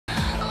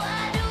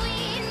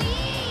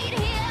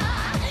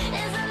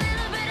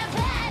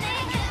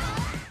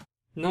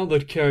Now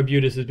that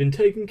Karabutis has been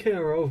taken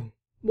care of,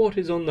 what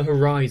is on the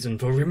horizon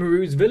for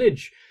Rimuru's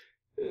village?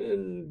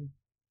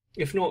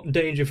 If not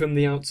danger from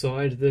the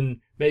outside,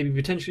 then maybe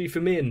potentially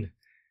from in.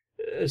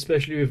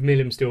 Especially with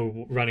Milim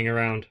still running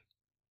around.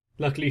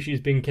 Luckily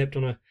she's been kept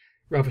on a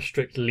rather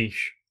strict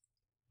leash.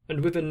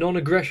 And with a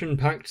non-aggression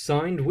pact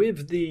signed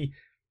with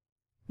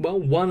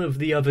one of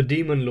the other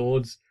demon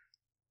lords,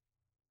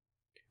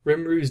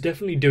 Rimuru's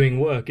definitely doing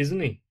work, isn't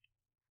he?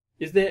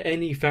 Is there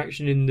any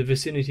faction in the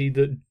vicinity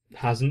that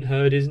hasn't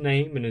heard his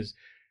name and is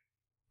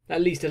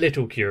at least a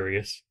little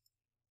curious?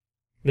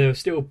 There are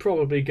still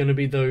probably going to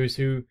be those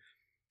who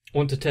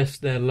want to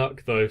test their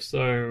luck, though,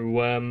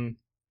 so,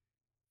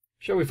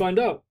 shall we find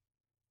out?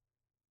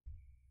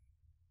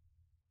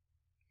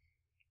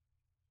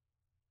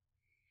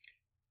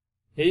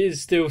 It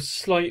is still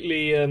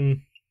slightly,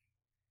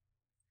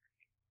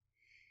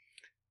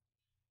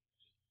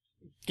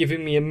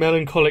 giving me a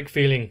melancholic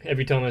feeling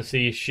every time I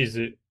see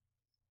Shizu,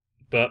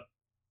 but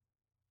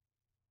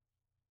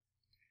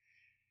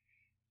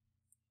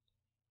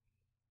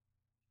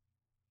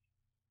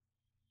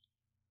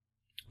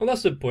well,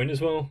 that's the point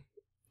as well.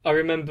 I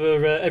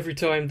remember every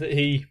time that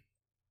he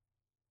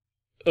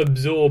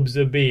absorbs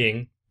a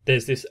being,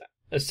 there's this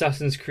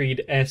Assassin's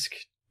Creed-esque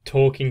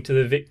talking to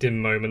the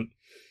victim moment.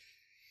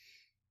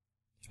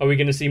 Are we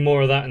going to see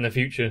more of that in the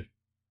future?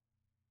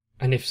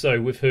 And if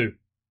so, with who?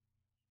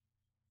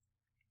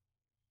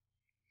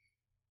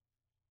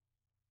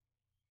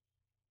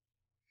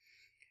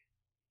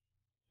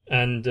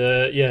 And,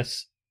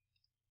 yes,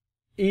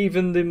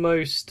 even the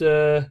most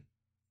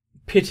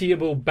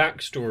pitiable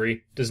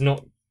backstory does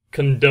not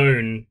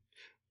condone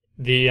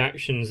the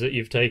actions that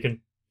you've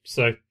taken.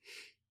 So,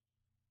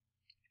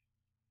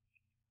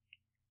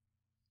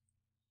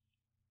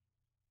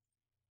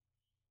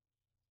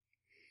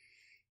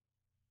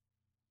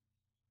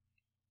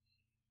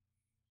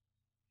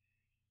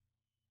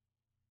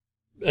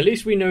 at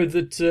least we know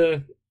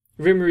that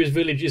Rimuru's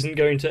village isn't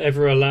going to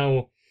ever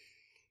allow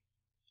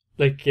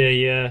like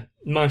a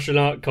martial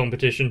art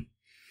competition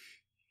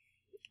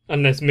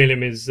unless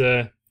Milim is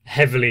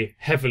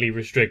heavily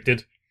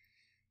restricted.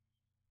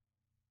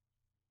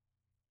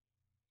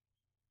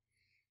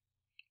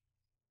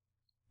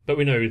 But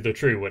we know the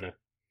true winner.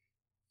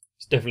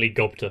 It's definitely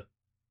Gobta.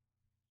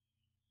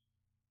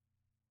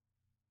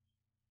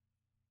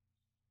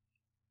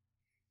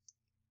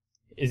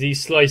 Is he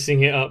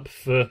slicing it up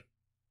for...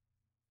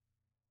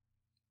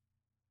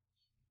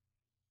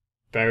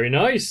 Very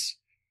nice!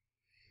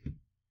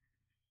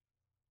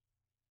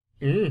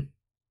 I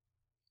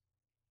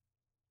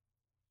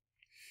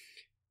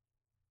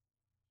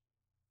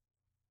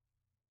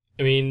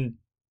mean,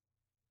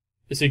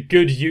 it's a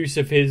good use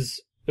of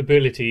his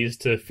abilities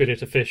to fillet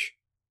a fish.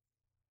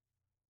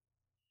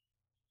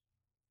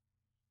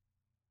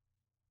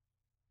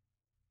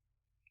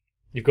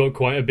 You've got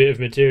quite a bit of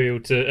material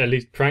to at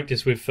least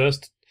practice with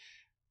first,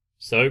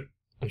 so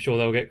I'm sure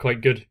they'll get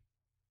quite good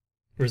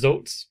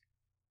results.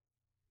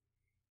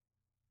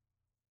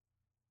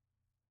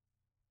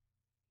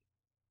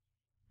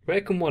 Where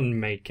can one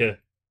make a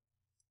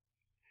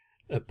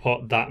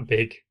pot that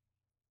big?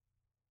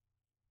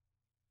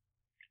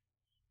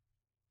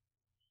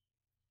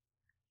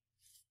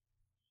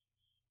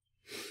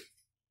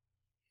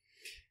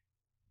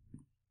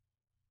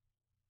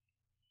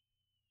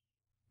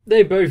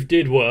 They both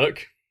did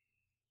work.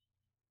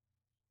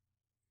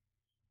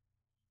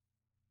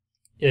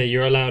 Yeah,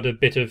 you're allowed a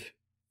bit of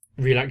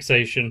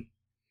relaxation.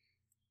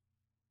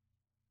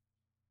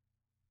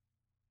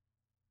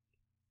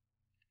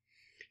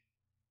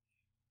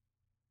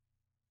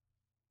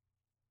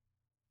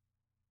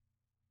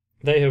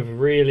 They have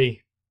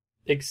really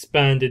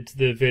expanded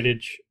the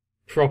village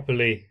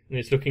properly, and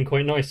it's looking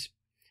quite nice.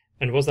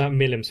 And was that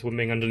Milim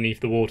swimming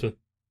underneath the water?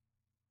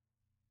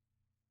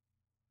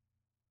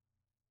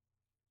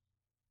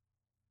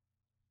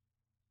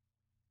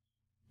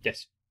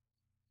 Yes.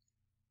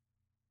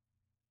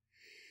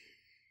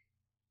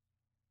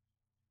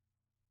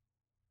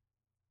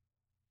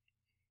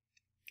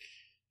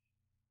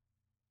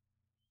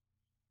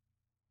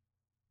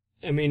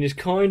 I mean, it's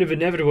kind of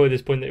inevitable at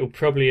this point that it'll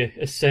probably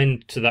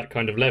ascend to that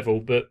kind of level,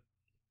 but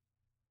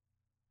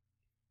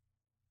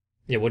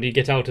yeah, what do you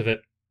get out of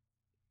it?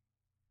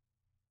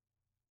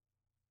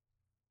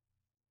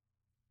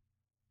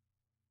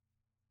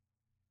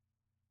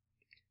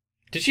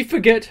 Did she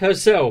forget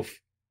herself?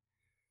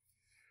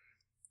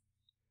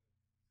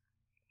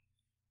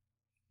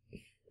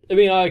 I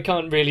mean, I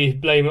can't really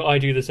blame it. I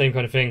do the same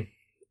kind of thing.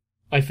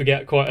 I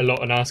forget quite a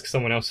lot and ask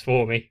someone else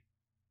for me.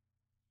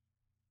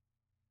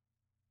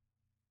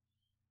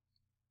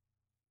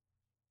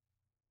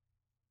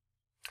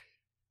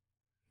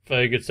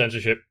 Very good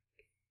censorship.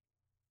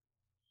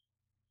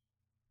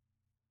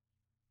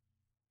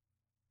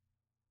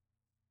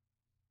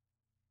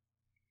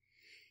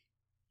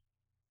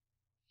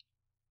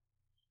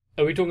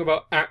 Are we talking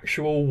about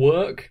actual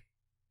work?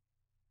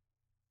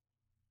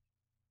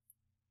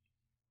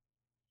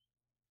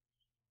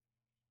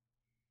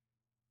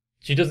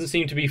 She doesn't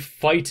seem to be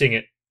fighting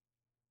it.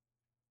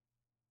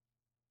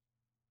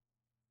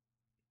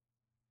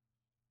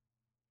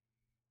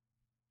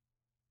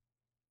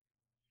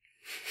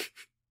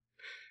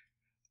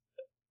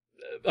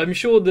 I'm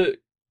sure that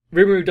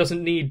Rimuru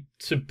doesn't need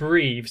to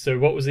breathe, so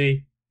what was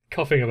he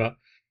coughing about?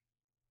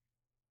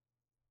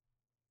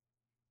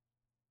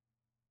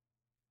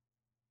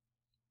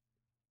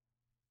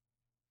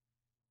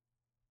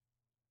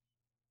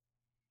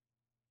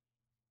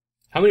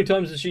 How many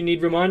times does she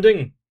need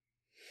reminding?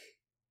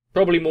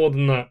 Probably more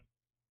than that.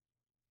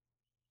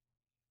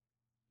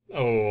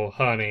 Oh,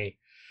 honey.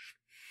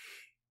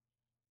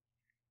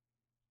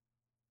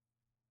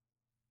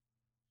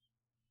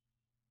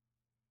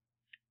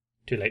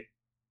 Too late.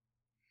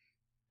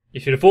 You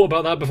should have thought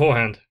about that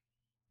beforehand.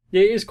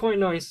 Yeah, it is quite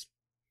nice.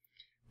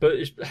 But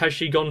has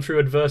she gone through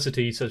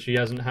adversity so she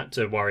hasn't had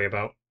to worry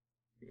about,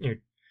 you know,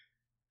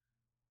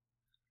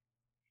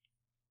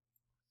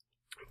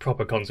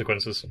 proper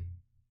consequences?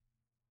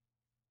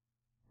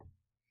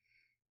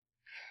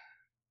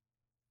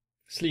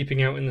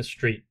 Sleeping out in the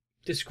street.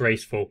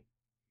 Disgraceful.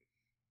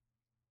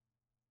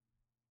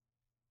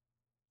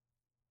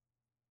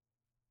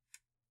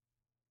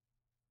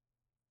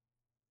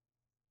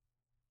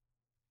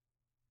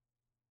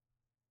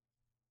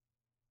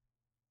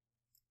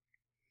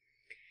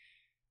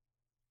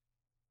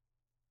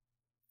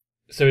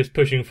 So it's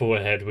pushing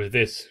forward ahead with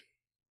this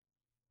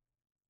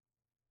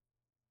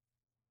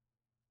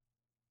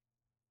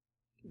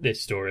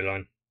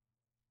storyline.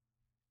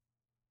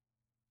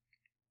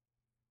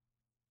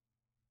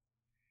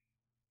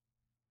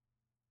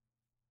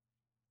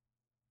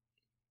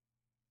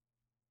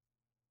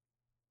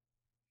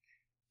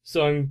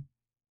 So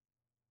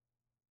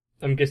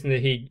I'm guessing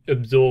that he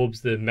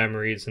absorbs the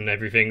memories and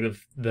everything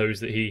of those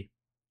that he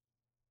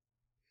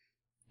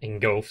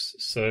engulfs,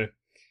 so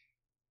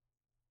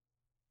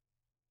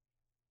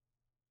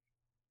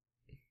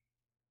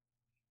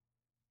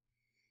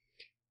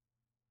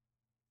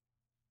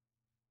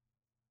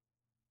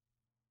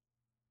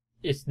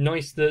it's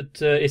nice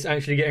that it's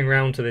actually getting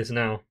round to this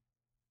now.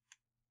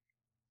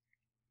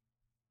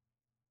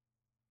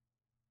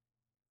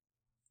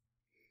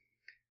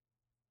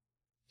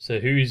 So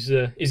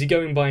is he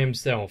going by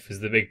himself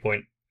is the big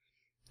point.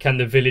 Can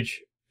the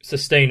village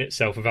sustain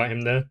itself without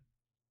him there?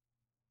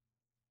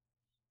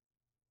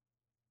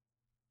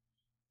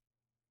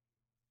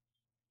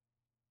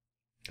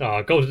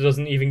 Gobta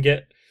doesn't even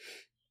get...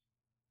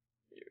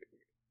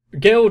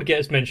 Geld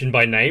gets mentioned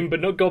by name, but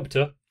not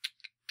Gobta.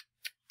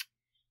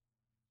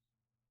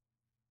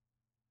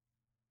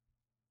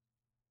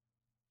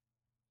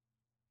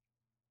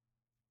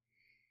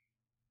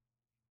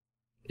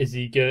 Is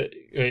he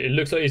it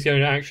looks like he's going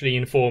to actually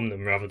inform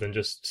them rather than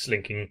just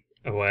slinking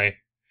away.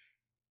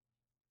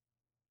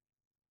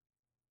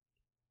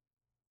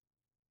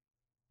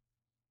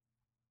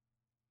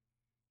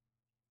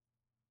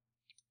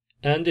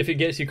 And if it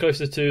gets you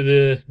closer to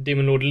the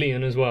Demon Lord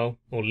Leon as well,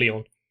 or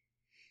Leon.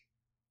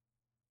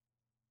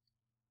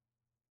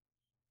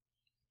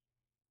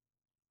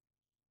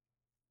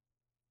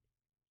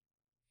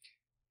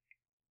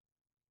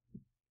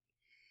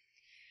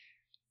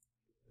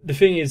 The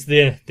thing is,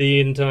 the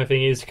entire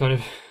thing is kind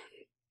of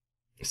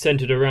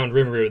centered around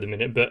Rimuru at the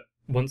minute, but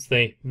once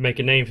they make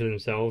a name for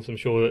themselves, I'm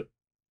sure that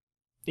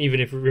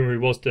even if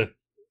Rimuru was to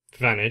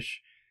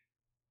vanish,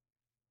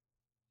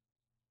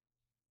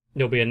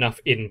 there'll be enough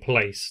in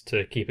place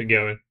to keep it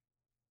going.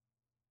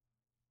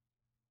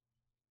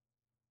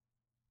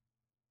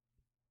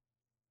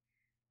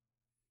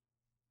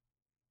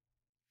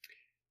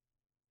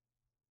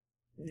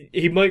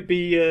 He might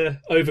be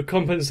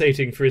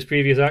overcompensating for his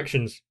previous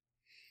actions.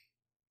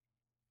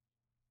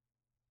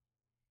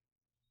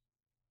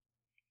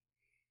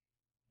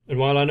 And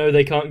while I know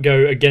they can't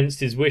go against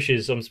his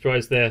wishes, I'm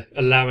surprised they're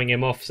allowing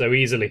him off so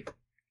easily.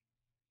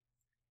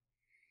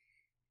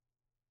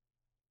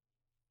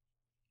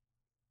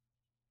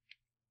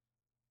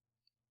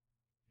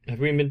 Have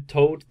we been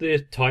told the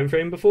time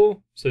frame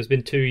before? So it's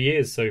been 2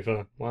 years so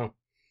far. Wow.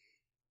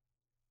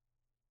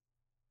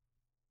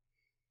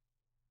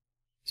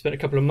 Spent a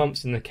couple of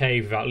months in the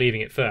cave without leaving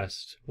it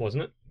first,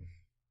 wasn't it?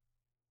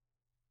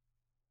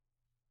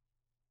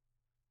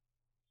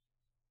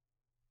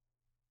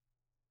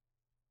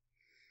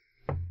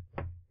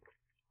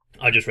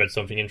 I just read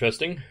something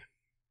interesting.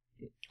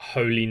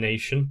 Holy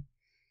Nation.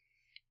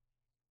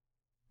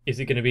 Is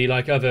it going to be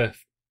like other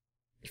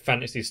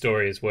fantasy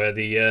stories where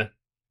the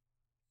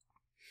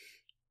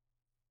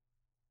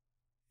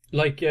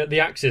the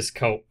Axis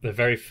cult, they're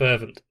very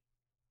fervent?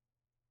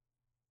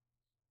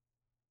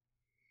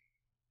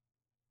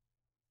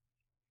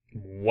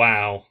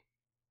 Wow.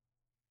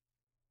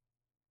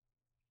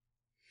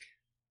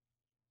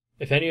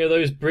 If any of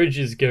those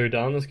bridges go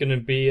down, that's going to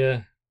be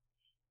a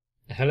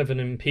hell of an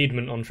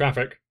impediment on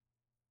traffic.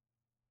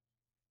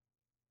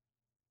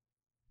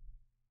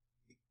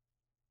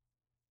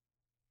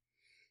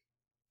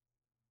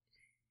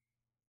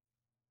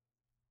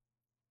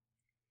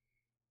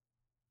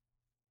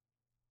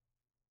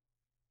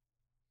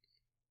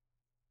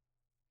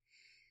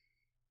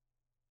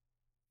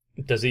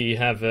 Does he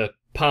have a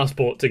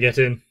passport to get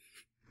in?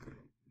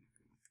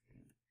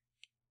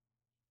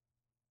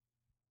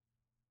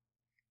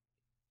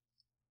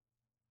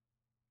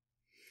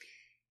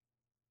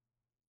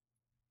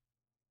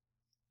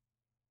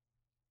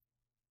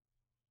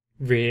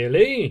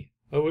 Really?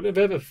 I wouldn't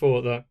have ever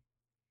thought that.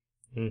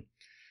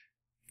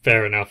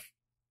 Fair enough.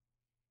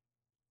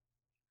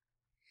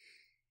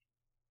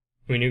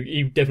 I mean,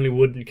 he definitely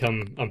wouldn't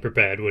come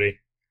unprepared, would he?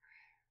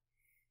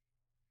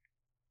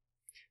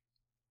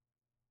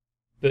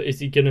 But is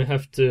he gonna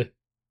have to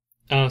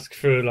ask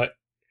for, like,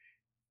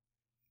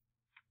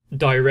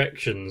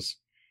 directions?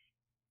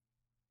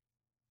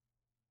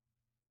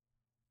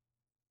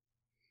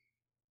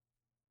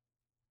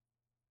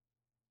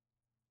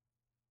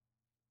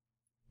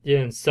 Yeah,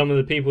 and some of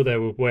the people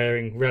there were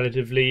wearing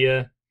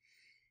relatively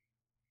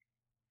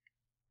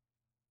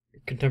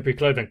contemporary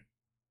clothing.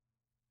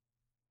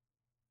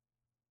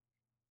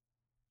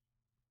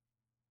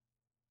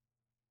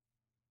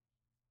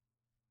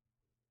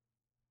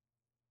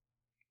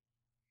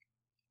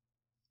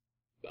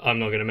 I'm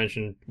not going to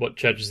mention what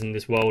churches in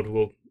this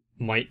world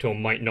might or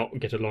might not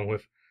get along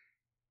with.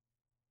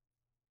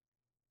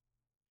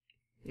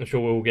 I'm sure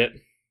we'll get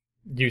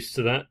used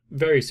to that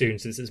very soon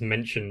since it's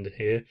mentioned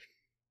here.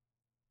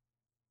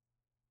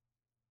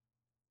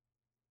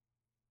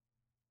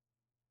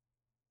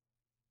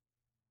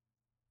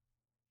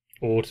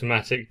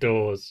 Automatic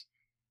doors.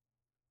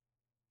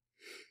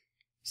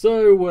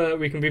 So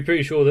we can be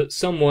pretty sure that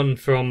someone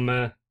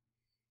from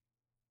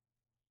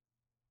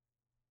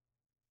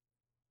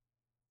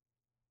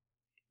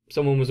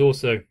someone was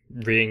also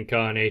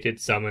reincarnated,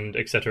 summoned,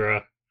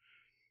 etc.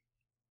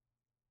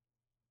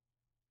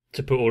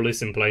 to put all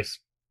this in place.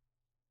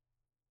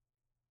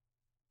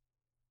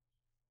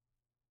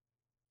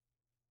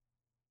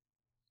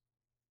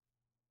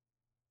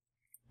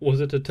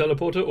 Was it a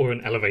teleporter or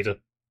an elevator?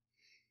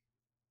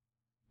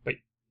 Wait.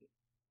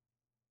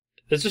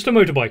 There's just a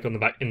motorbike on the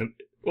back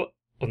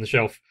on the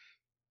shelf.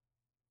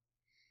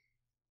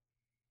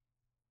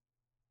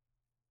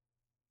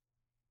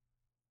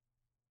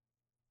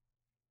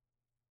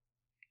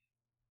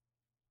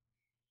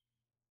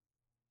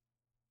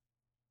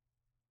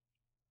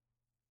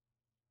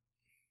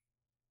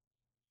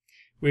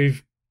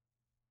 We've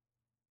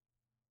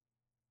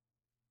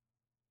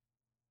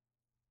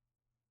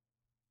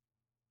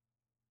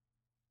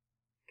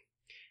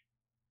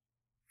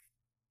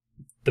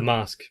the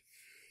mask.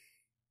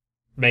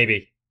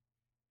 Maybe.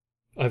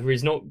 Either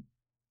he's not.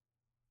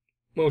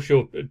 Well,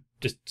 sure,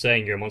 just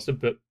saying you're a monster,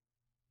 but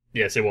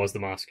yes, it was the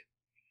mask.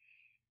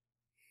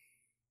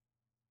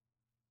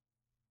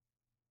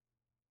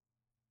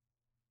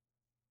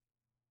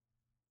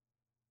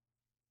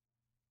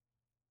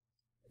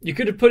 You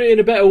could have put it in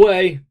a better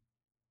way.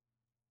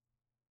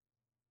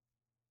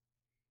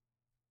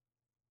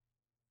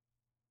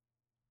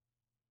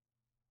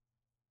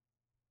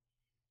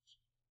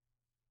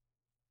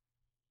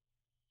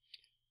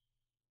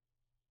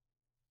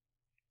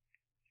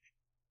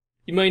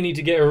 You may need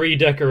to get a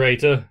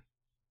redecorator.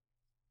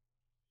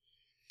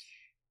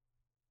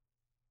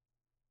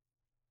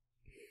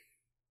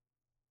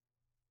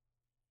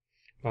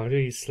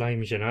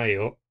 Slime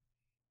Janayo.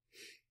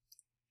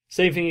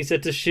 Same thing he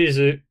said to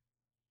Shizu.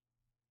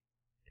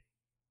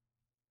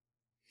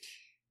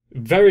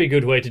 Very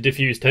good way to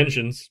diffuse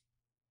tensions.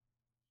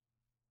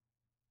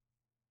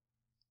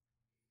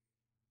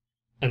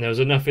 And there was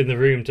enough in the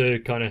room to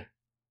kind of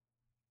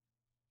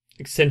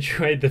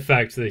accentuate the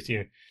fact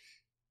that,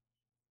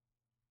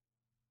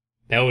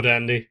 hell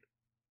dandy.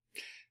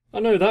 I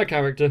know that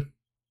character.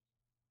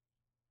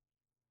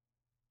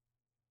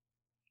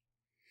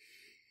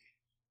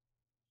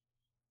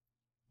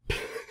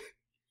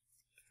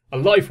 A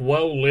life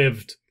well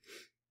lived.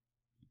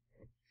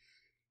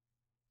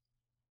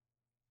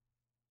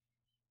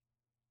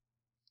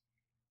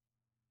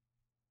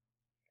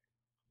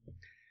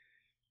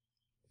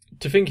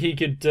 To think he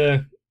could.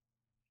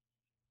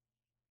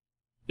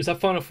 Is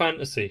that Final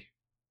Fantasy?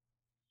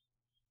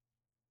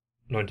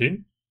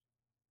 19?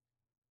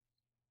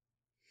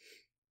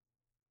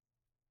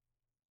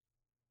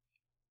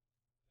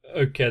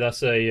 Okay,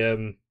 that's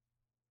a.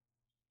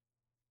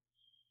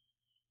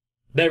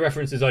 Their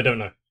references I don't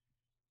know.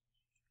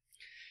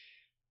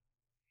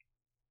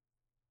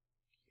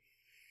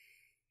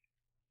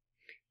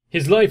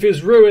 His life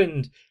is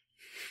ruined!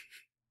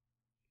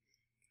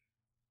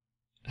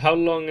 How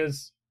long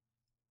is.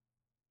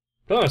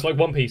 Oh, it's like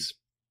One Piece.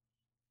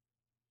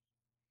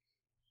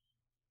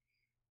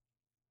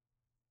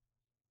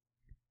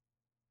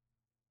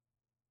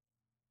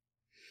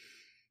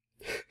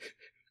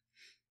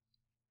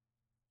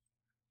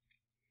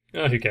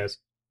 Oh, who cares?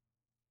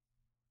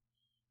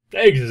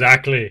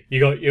 Exactly. You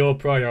got your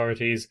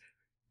priorities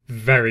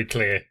very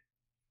clear.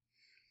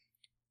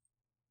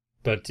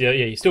 But yeah,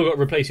 you still got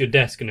to replace your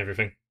desk and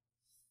everything.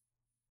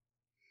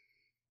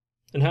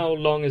 And how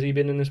long has he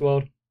been in this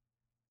world?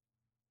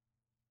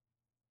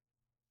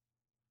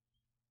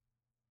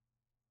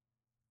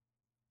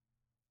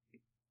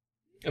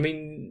 I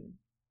mean,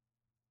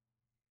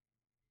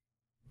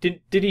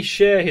 did he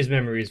share his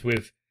memories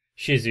with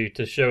Shizu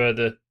to show her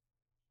the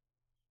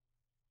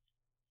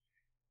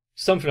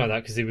something like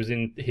that? Because he was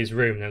in his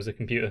room, there was a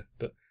computer.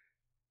 But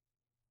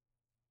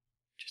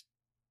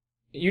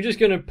you're just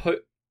gonna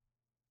put.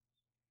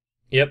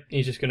 Yep,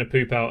 he's just going to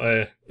poop out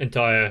an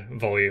entire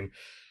volume.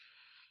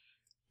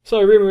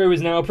 So Rimuru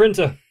is now a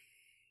printer.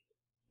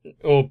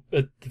 Or,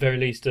 at the very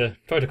least, a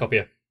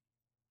photocopier.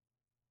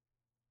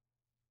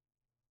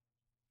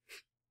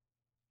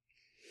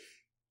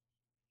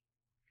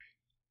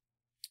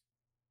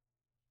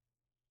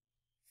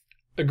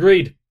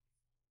 Agreed.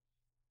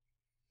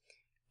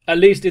 At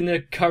least in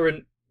the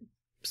current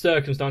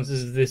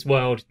circumstances of this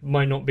world,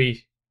 might not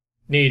be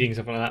needing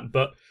something like that,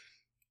 but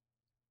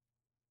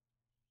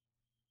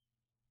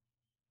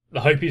I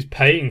hope he's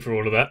paying for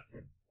all of that.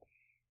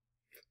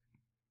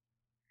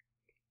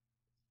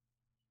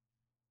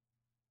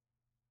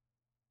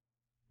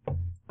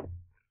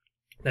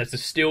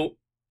 There's still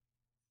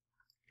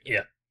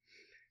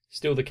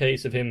the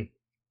case of him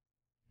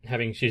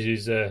having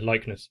Shizu's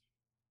likeness.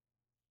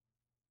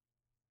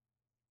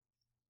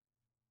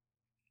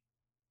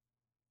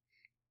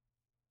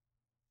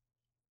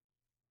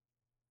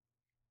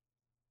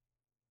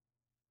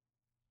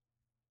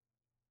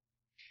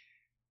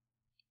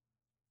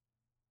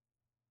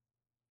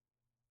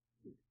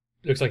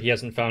 Looks like he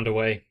hasn't found a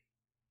way.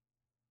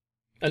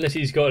 Unless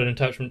he's got an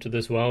attachment to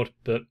this world,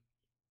 but...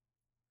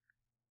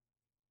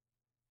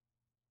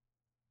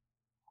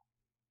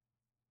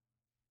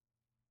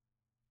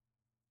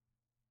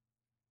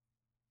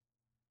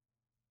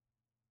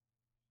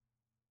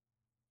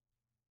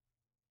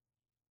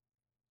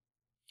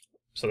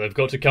 So they've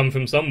got to come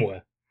from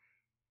somewhere.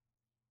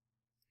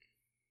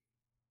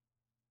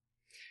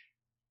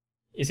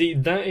 You see,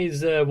 that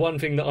is one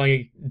thing that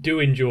I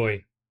do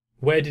enjoy.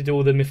 Where did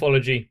all the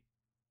mythology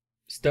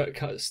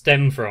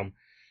stem from?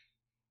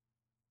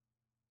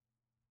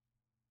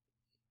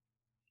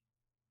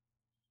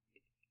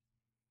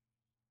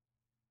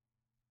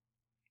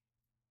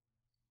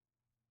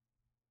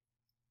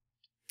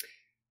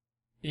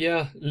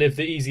 Yeah, live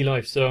the easy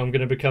life, so I'm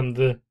going to become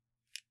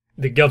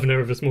the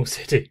governor of a small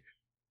city.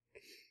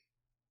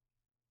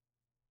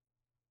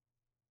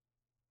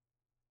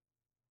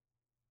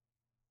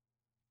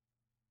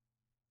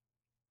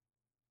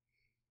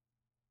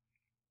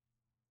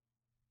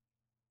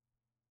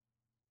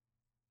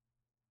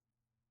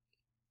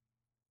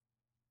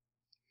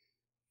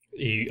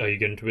 Are you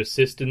going to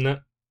assist in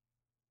that?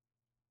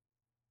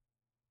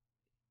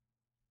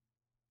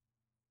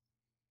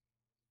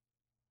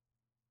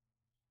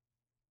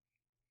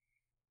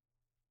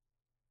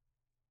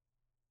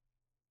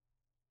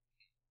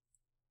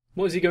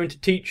 What is he going to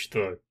teach,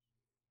 though?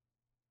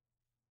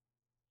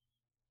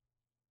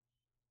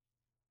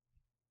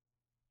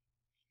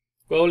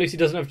 Well, at least he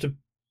doesn't have to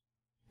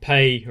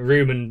pay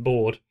room and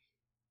board.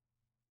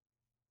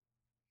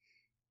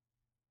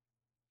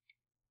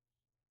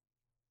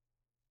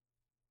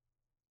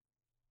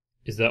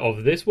 Is that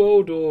of this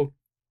world or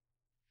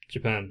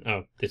Japan?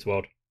 Oh, this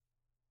world.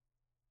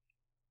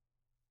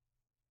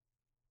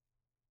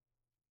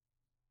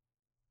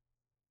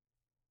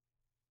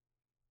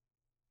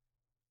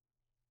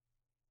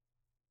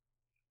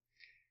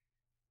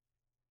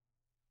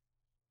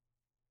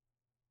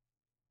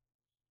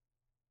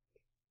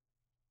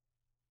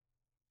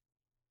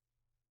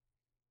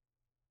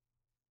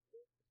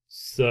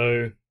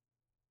 So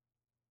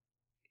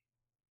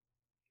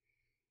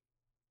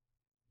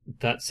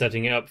that's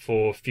setting it up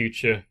for a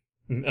future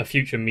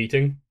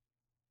meeting.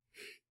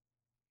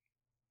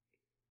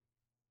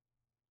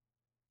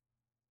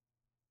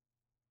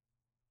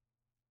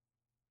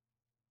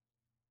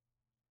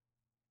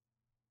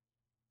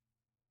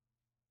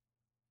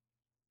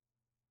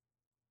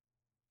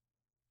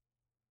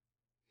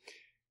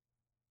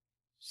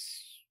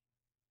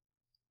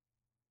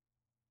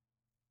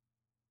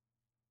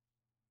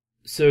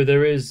 So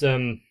there is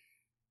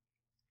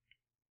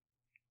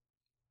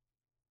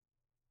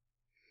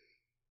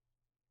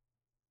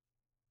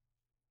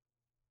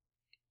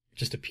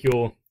just a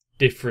pure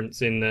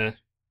difference in their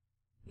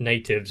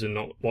natives and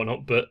not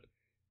whatnot, but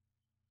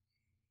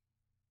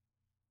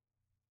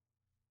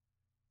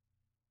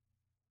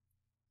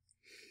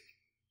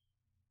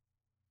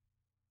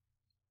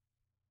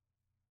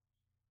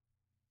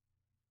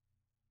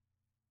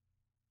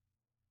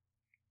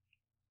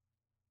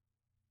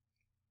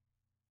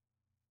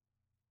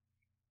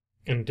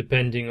and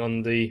depending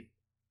on the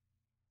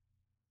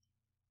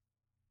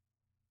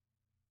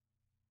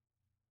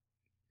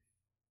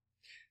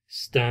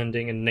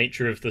standing and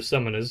nature of the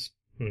summoners.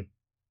 I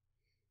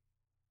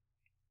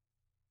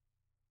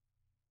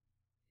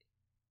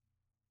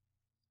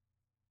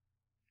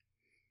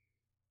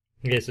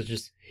guess it's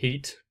just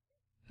heat.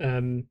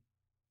 Well,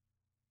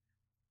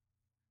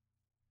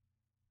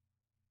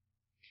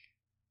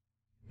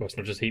 it's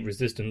not just heat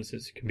resistance,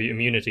 it can be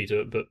immunity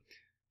to it, but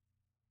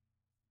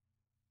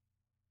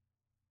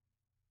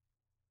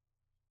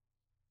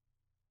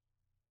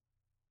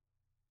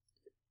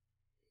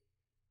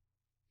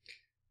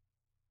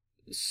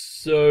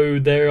so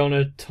they're on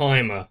a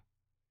timer.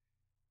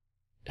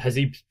 Has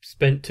he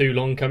spent too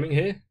long coming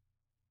here?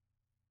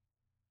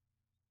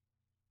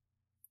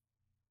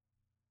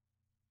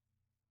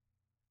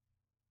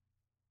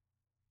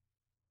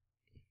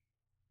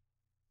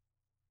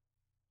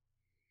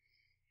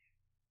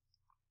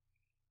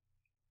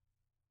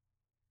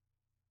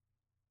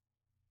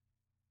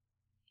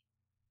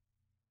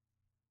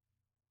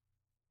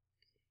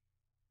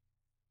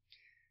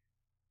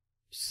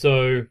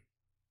 So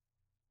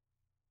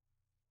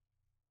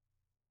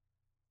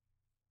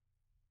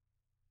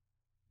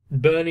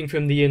burning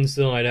from the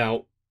inside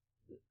out,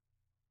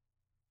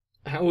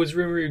 how is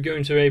Rimuru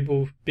going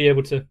to be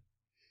able to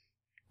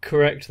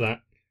correct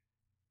that?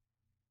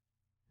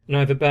 And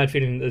I have a bad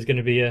feeling that there's going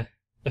to be a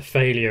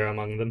failure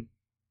among them.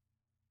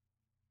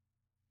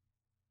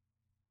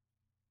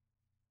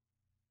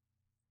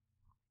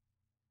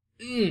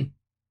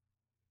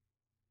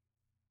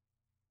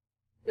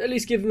 At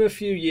least give them a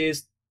few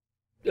years.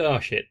 Oh,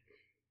 shit.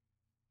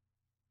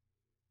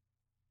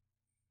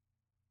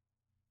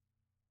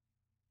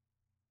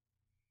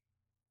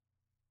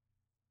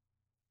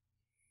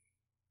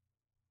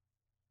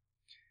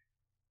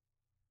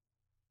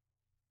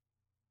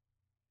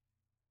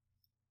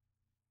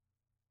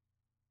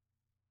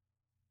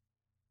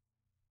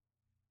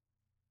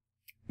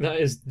 That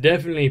has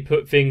definitely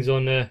put things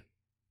on, well,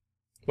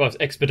 it's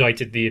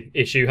expedited the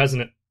issue,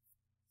 hasn't it?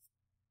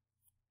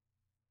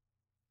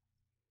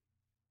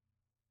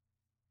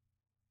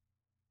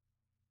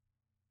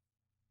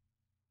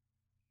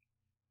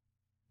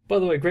 By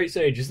the way, Great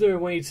Sage, is there a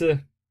way to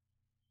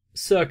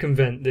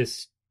circumvent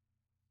this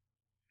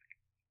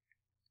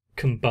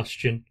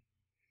combustion?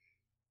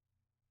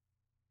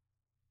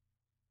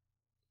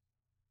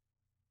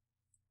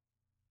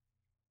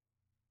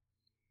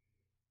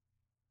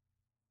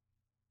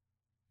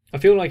 I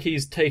feel like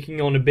he's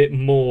taking on a bit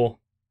more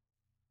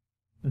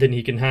than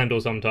he can handle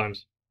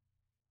sometimes.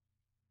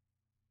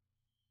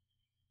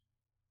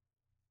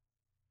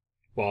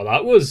 Well,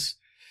 that was...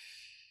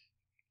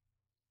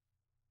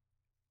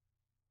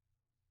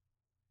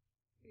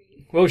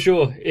 Well,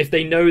 sure, if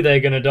they know they're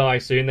going to die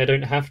soon, they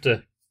don't have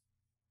to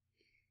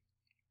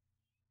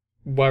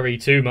worry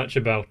too much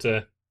about...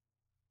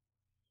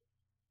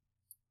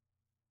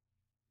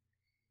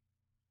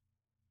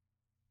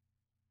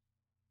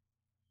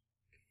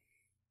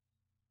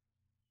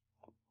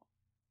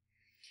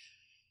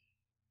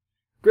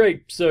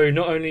 Great, so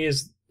not only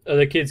are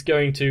the kids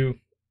going to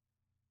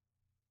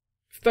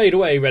fade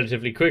away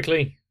relatively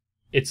quickly,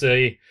 it's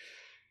a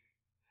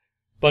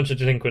bunch of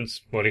delinquents.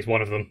 Well, at least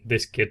one of them,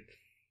 this kid.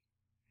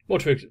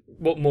 What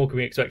more can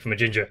we expect from a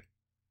ginger?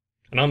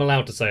 And I'm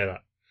allowed to say that.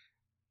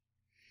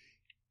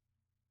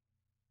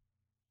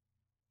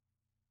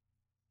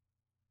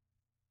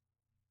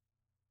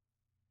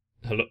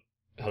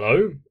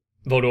 Hello?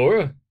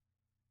 Voldora?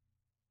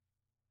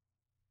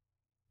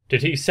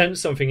 Did he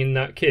sense something in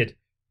that kid?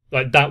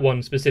 Like that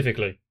one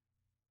specifically?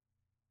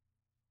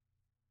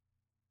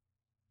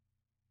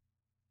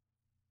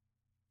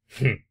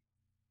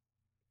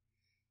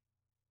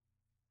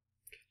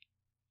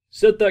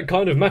 Said that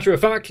kind of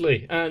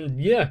matter-of-factly, and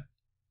yeah.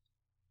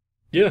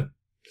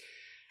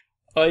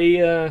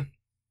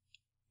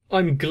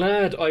 I'm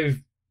glad I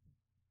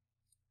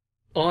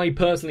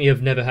personally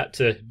have never had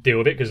to deal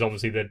with it, because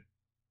obviously it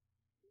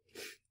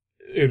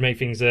would make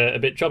things a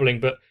bit troubling,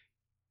 but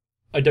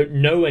I don't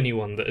know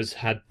anyone that has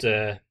had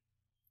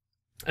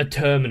a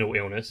terminal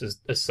illness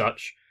as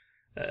such,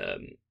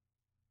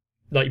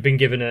 like been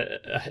given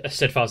a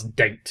steadfast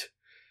date.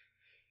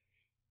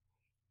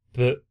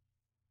 But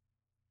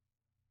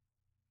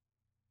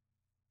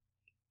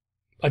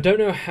I don't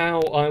know how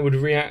I would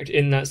react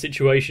in that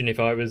situation if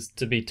I was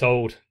to be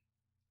told.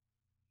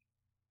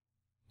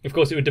 Of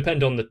course, it would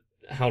depend on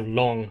how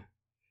long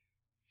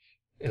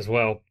as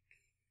well.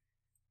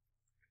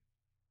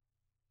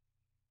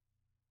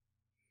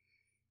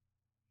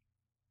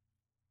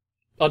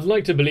 I'd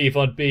like to believe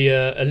I'd be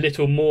a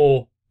little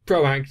more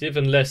proactive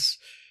and less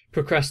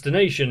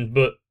procrastination,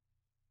 but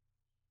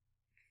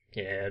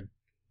yeah,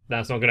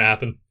 that's not going to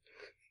happen.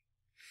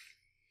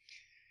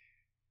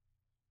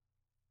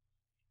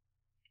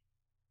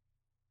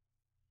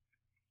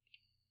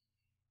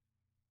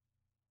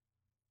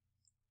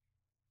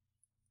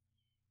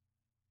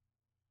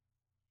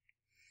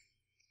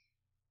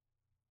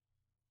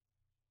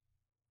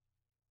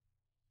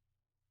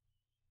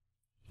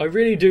 I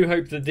really do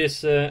hope that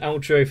this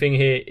outro thing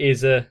here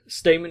is a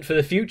statement for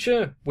the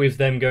future, with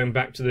them going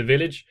back to the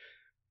village,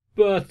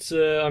 but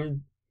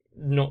I'm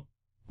not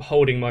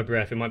holding my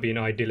breath. It might be an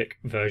idyllic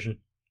version.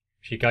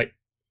 Shikai.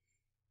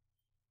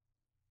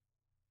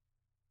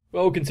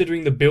 Well,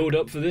 considering the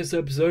build-up for this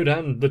episode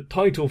and the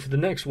title for the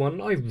next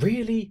one, I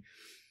really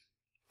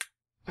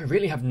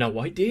have no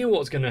idea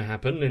what's going to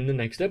happen in the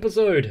next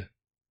episode.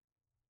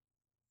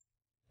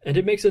 And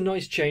it makes a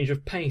nice change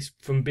of pace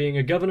from being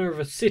a governor of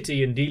a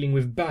city and dealing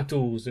with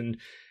battles and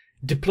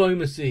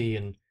diplomacy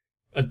and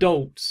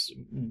adults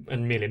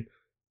and Milim.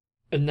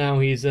 And now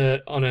he's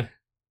in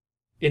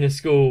a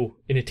school,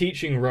 in a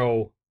teaching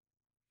role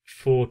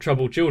for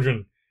troubled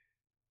children.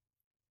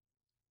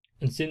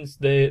 And since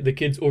the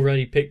kids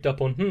already picked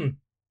up on,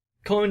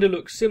 kinda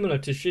looks similar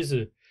to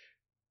Shizu.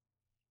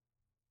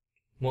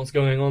 What's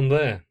going on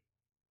there?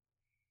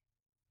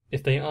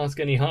 If they ask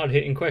any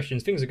hard-hitting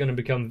questions, things are going to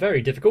become very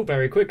difficult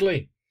very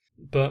quickly.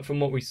 But from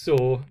what we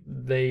saw,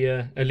 they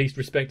at least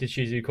respected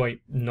Shizu quite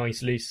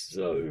nicely,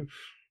 so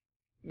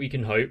we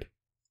can hope.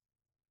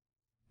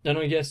 And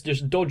I guess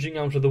just dodging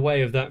out of the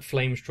way of that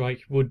flame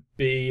strike would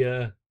be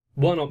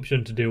one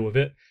option to deal with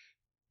it.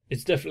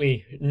 It's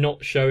definitely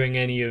not showing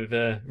any of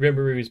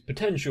Rimuru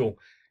potential,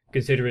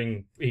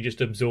 considering he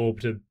just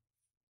absorbed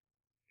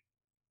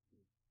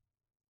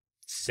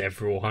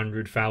several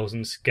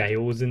 100,000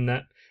 scales in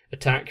that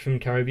attack from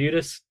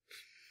Carabutus.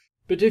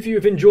 But if you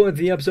have enjoyed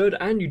the episode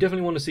and you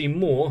definitely want to see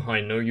more,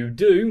 I know you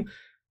do,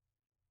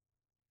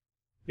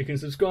 you can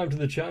subscribe to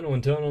the channel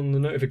and turn on the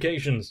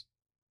notifications.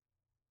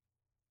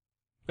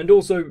 And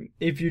also,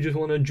 if you just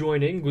want to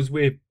join in, because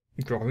we're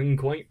growing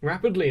quite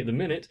rapidly at the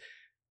minute,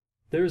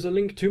 there is a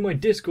link to my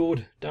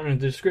Discord down in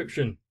the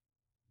description.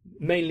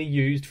 Mainly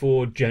used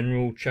for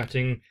general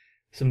chatting,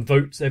 some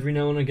votes every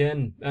now and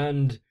again,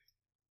 and,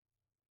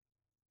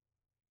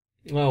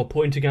 well,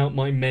 pointing out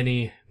my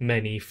many,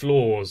 many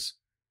flaws.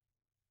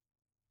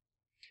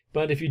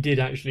 But if you did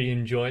actually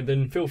enjoy it,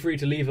 then feel free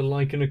to leave a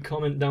like and a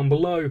comment down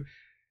below.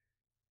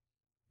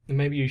 And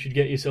maybe you should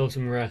get yourself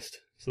some rest,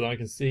 so that I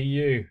can see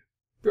you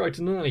bright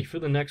and early for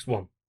the next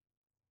one.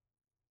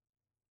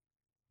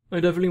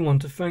 I definitely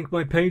want to thank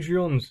my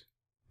Patreons.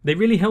 They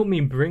really help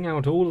me bring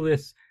out all of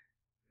this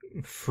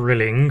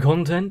thrilling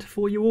content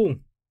for you all.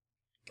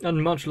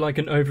 And much like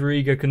an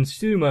overeager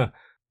consumer,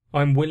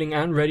 I'm willing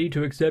and ready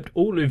to accept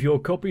all of your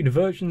copied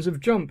versions of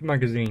Jump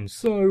magazine.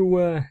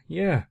 So,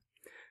 yeah.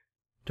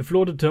 To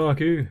Florida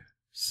Taku,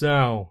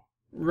 Sal,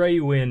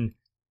 Raywin,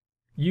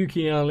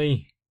 Yuki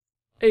Ali,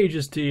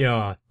 Aegis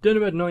TR,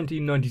 Dynamed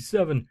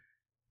 1997,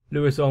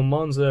 Louis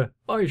Almanza,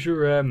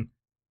 Aisha M,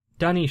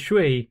 Danny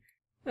Shui,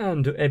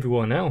 and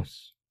everyone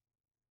else.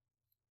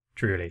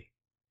 Truly,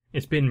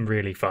 it's been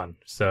really fun,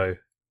 so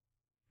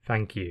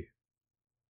thank you.